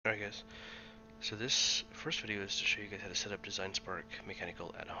guys. So this first video is to show you guys how to set up DesignSpark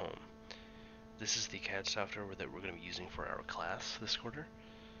Mechanical at home. This is the CAD software that we're going to be using for our class this quarter.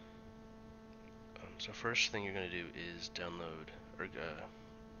 So first thing you're going to do is download or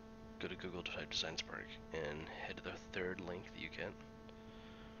go to Google to type DesignSpark and head to the third link that you get.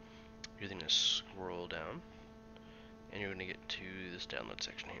 You're going to scroll down and you're going to get to this download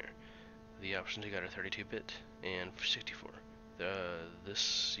section here. The options you got are 32-bit and 64.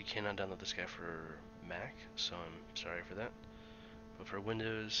 This you cannot download this guy for Mac, so I'm sorry for that. But for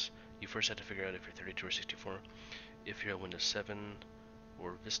Windows, you first have to figure out if you're 32 or 64. If you're on Windows 7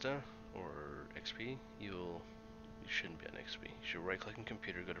 or Vista or XP, you shouldn't be on XP. You should right-click on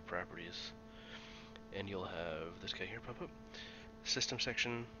Computer, go to Properties, and you'll have this guy here pop up. System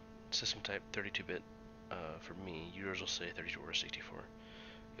section, system type 32-bit. For me, yours will say 32 or 64.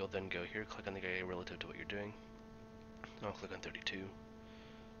 You'll then go here, click on the guy relative to what you're doing. I'll click on 32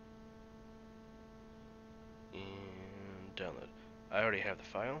 and download. I already have the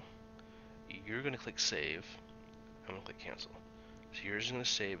file. You're going to click save. I'm going to click cancel. So yours is going to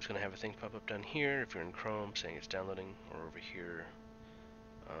save. It's going to have a thing pop up down here if you're in Chrome saying it's downloading, or over here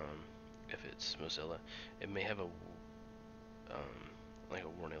if it's Mozilla. It may have a like a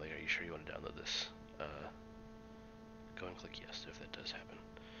warning like, are you sure you want to download this? Go and click yes if that does happen.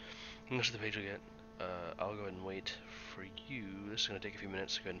 And this is the page you'll get. I'll go ahead and wait for you. This is going to take a few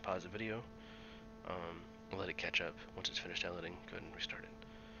minutes. Go ahead and pause the video. And let it catch up. Once it's finished downloading, go ahead and restart it.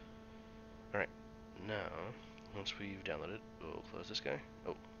 Alright, now, once we've downloaded, we'll close this guy.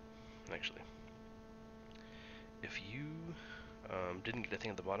 Oh, actually, if you didn't get a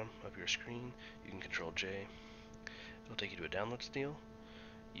thing at the bottom of your screen, you can Control J. It'll take you to a downloads deal.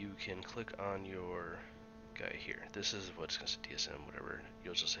 You can click on your guy here. This is what's going to say DSM, whatever.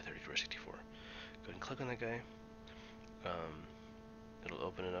 You'll just say 32 or 64. Go ahead and click on that guy. It'll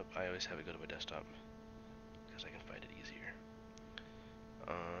open it up. I always have it go to my desktop because I can find it easier.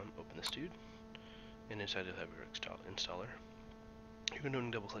 Open this dude, and inside you'll have your installer. You're going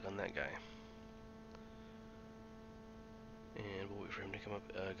to double click on that guy, and we'll wait for him to come up.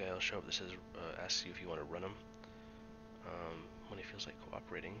 A guy will show up that says, asks you if you want to run him. When he feels like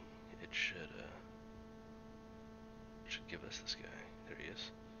cooperating, it should give us this guy. There he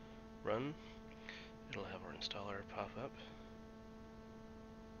is. Run. It'll have our installer pop up.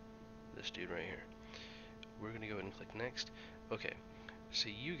 This dude right here. We're going to go ahead and click next. Okay, so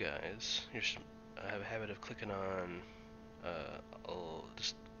you guys have a habit of clicking on, I'll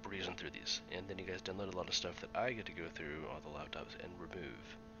just breezing through these, and then you guys download a lot of stuff that I get to go through all the laptops and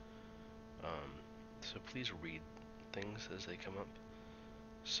remove. So please read things as they come up,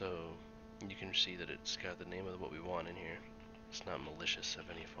 so you can see that it's got the name of what we want in here. It's not malicious of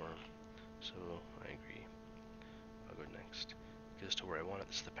any form, so I agree. I'll go next. It goes to where I want it.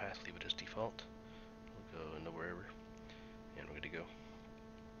 This is the path. Leave it as default. We'll go into wherever, and we're good to go.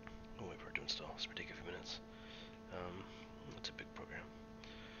 We'll wait for it to install. This may take a few minutes. It's a big program.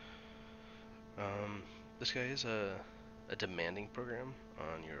 This guy is a demanding program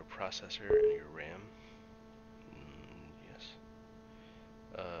on your processor and your RAM. Yes.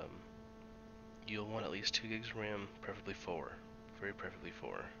 You'll want at least 2 gigs of RAM, preferably 4. Very preferably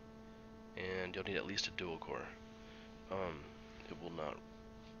 4. And you'll need at least a dual core. It will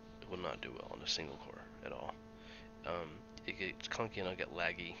not do well on a single core at all. It gets clunky and it'll get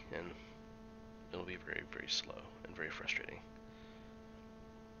laggy, and it'll be very, very slow and very frustrating.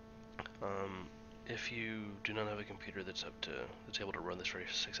 If you do not have a computer that's able to run this very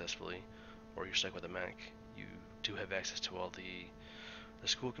successfully, or you're stuck with a Mac, you do have access to all the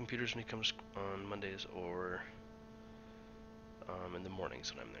school computers when it comes on Mondays, or in the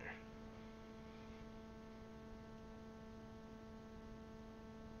mornings when I'm there.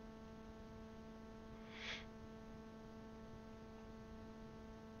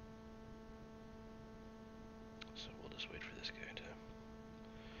 So we'll just wait for this guy to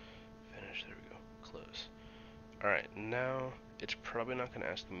finish. There we go. Close. Alright, now it's probably not going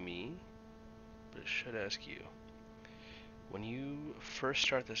to ask me, but it should ask you. When you first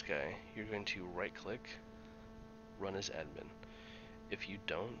start this guy, you're going to right-click, run as admin. If you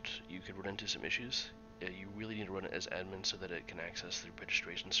don't, you could run into some issues. You really need to run it as admin so that it can access the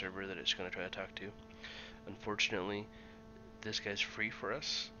registration server that it's going to try to talk to. Unfortunately, this guy's free for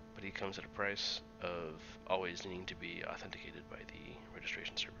us, but he comes at a price of always needing to be authenticated by the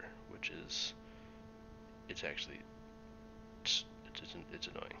registration server, which is, it's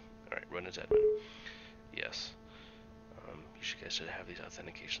annoying. Alright, run as admin. Yes. You guys should have these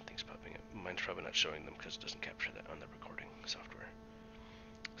authentication things popping up. Mine's probably not showing them because it doesn't capture that on the recording software.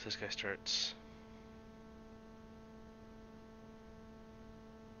 So this guy starts.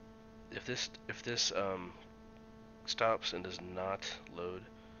 if this stops and does not load,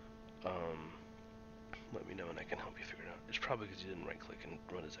 let me know and I can help you figure it out. It's probably because you didn't right click and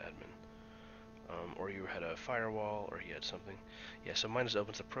run as admin. Or you had a firewall, or you had something. Yeah, so mine just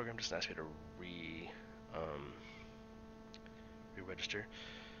opens the program, just asks me to re-register.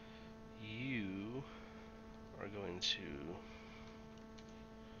 You are going to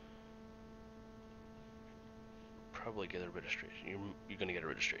probably get a registration. You're going to get a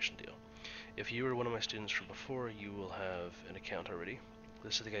registration deal. If you were one of my students from before, you will have an account already.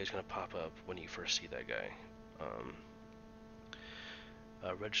 This is the guy who's going to pop up when you first see that guy.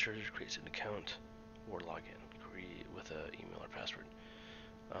 Register, creates an account, or login. Create with an email or password.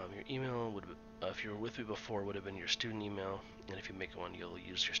 Your email would, if you were with me before, would have been your student email, and if you make one, you'll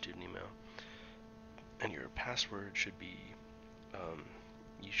use your student email. And your password should be,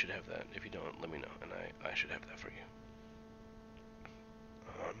 you should have that. If you don't, let me know, and I should have that for you.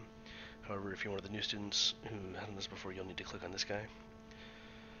 However, if you're one of the new students who hasn't done this before, you'll need to click on this guy,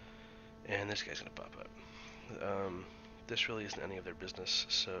 and this guy's gonna pop up. This really isn't any of their business,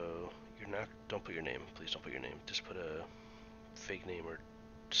 so don't put your name. Please don't put your name. Just put a fake name or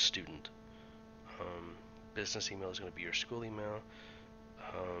student. Business email is going to be your school email.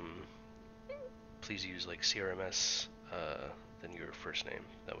 Please use like CRMS than your first name.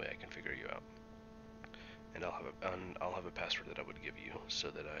 That way I can figure you out. And I'll have a password that I would give you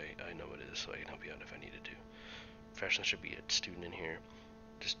so that I know what it is, so I can help you out if I needed to. Freshman should be a student in here.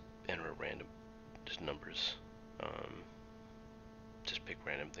 Just enter a random, just numbers. Just pick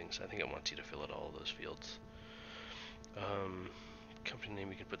random things. I think it wants you to fill out all of those fields. Company name,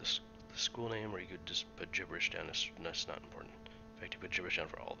 you could put the school name, or you could just put gibberish down. That's not important. In fact, you put gibberish down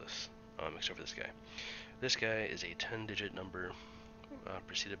for all this, except for this guy. This guy is a 10-digit number,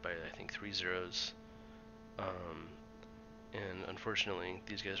 preceded by, I think, 3 zeros. And unfortunately,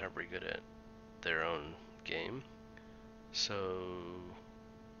 these guys aren't very good at their own game. So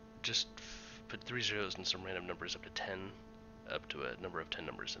just put 3 zeros and some random numbers up to 10, up to a number of 10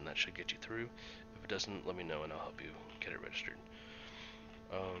 numbers, and that should get you through. If it doesn't, let me know and I'll help you get it registered.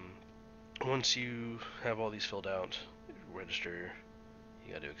 Once you have all these filled out, register,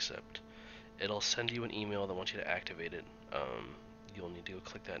 you got to accept. It'll send you an email that wants you to activate it. You'll need to go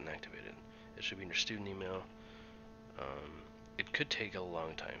click that and activate it. It should be in your student email. It could take a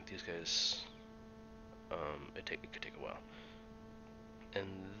long time. These guys, it could take a while. And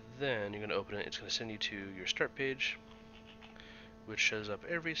then you're going to open it. It's going to send you to your start page, which shows up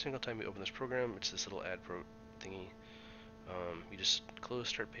every single time you open this program. It's this little ad thingy. You just close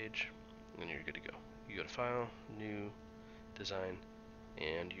start page, and you're good to go. You go to File, New, Design,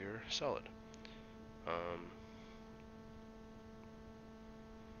 and you're solid.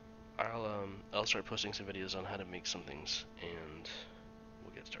 I'll start posting some videos on how to make some things, and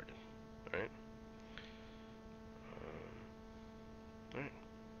we'll get started. All right.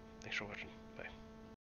 Thanks for watching.